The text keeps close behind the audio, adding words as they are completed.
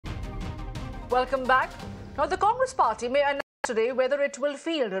Welcome back. Now, the Congress party may announce today whether it will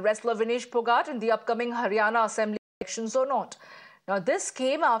field wrestler Vinesh Phogat in the upcoming Haryana Assembly elections or not. Now, this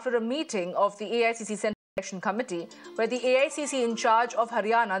came after a meeting of the AICC Central Election Committee, where the AICC in charge of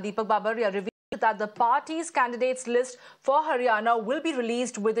Haryana, Deepak Babaria, revealed that the party's candidates list for Haryana will be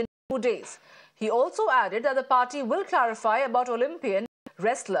released within 2 days. He also added that the party will clarify about Olympian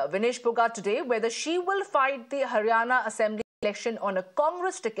wrestler Vinesh Phogat today whether she will fight the Haryana Assembly election on a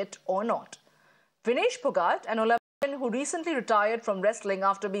Congress ticket or not. Vinesh Phogat, an Olympian who recently retired from wrestling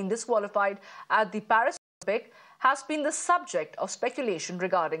after being disqualified at the Paris Olympic, has been the subject of speculation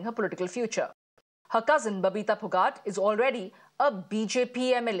regarding her political future. Her cousin Babita Phogat is already a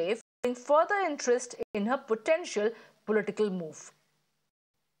BJP MLA, feeling further interest in her potential political move.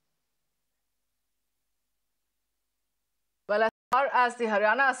 Well, as far as the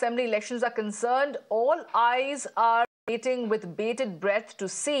Haryana Assembly elections are concerned, all eyes are waiting with bated breath to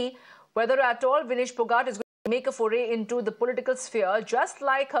see whether at all Vinesh Phogat is going to make a foray into the political sphere, just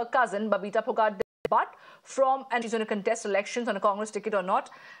like her cousin Babita Phogat did, but and she's going to contest elections on a Congress ticket or not.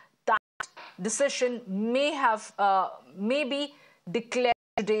 That decision may be declared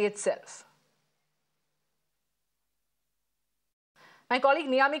today itself. My colleague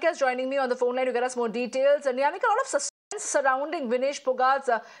Niyamika is joining me on the phone line to get us more details. And Niyamika, a lot of suspense surrounding Vinesh Phogat's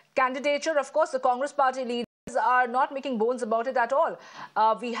candidature. Of course, the Congress party leaders are not making bones about it at all.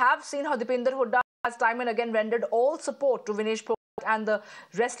 We have seen how Deepinder Hooda has time and again rendered all support to Vinesh Phogat and the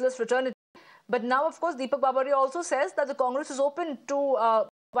wrestlers' fraternity. But now, of course, Deepak Babaria also says that the Congress is open to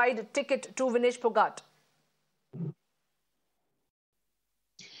provide a ticket to Vinesh Phogat.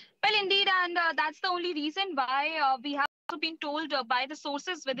 Well, indeed, and that's the only reason why we have also been told by the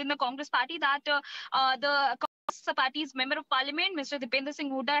sources within the Congress party that the Congress party's Member of Parliament, Mr. Deepinder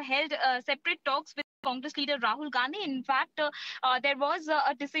Singh Hooda, held separate talks with Congress leader Rahul Gandhi. In fact, there was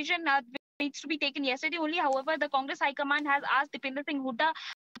a decision which needs to be taken yesterday only. However, the Congress High Command has asked Deepinder Singh Hooda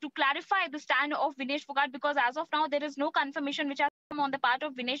to clarify the stand of Vinesh Phogat, because as of now, there is no confirmation which has come on the part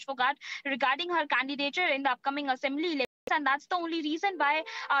of Vinesh Phogat regarding her candidature in the upcoming assembly elections. And that's the only reason why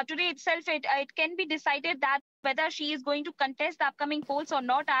today itself it can be decided that whether she is going to contest the upcoming polls or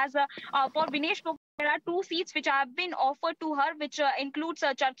not. As for Vinesh Phogat, there are 2 seats which have been offered to her, which includes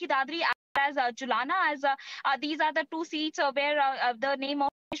Charkhi Dadri as Julana, as these are the 2 seats where the name of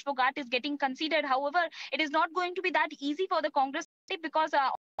Vinesh Phogat is getting considered. However, it is not going to be that easy for the Congress because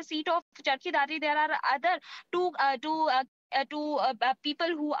on the seat of Charkhi Dadri, there are other two people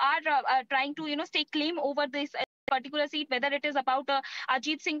who are trying to stake claim over this particular seat, whether it is about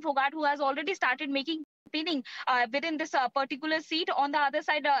Ajit Singh Phogat, who has already started making campaigning within this particular seat. On the other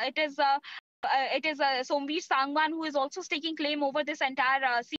side, it is Somveer Sangwan, who is also staking claim over this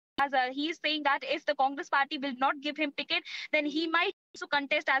entire seat. As he is saying that if the Congress party will not give him ticket, then he might also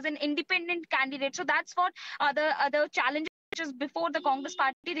contest as an independent candidate. So that's what the challenge which is before the Congress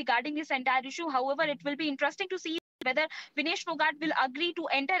party regarding this entire issue. However, it will be interesting to see whether Vinesh Phogat will agree to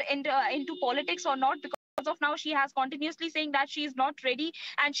enter into politics or not, because as of now, she has continuously saying that she is not ready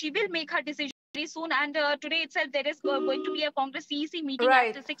and she will make her decision very soon. And today itself, there is going to be a Congress CEC meeting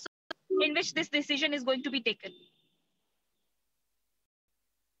at 6 in which this decision is going to be taken.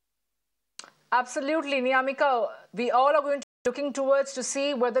 Absolutely, Niyamika. We all are going to be looking towards to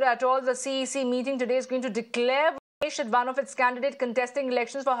see whether at all the CEC meeting today is going to declare Vinesh one of its candidates contesting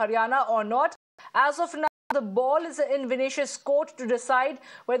elections for Haryana or not. As of now, the ball is in Vinesh's court to decide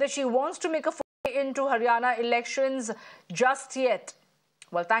whether she wants to make a foray into Haryana elections just yet.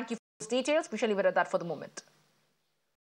 Well, thank you for those details. We shall leave it at that for the moment.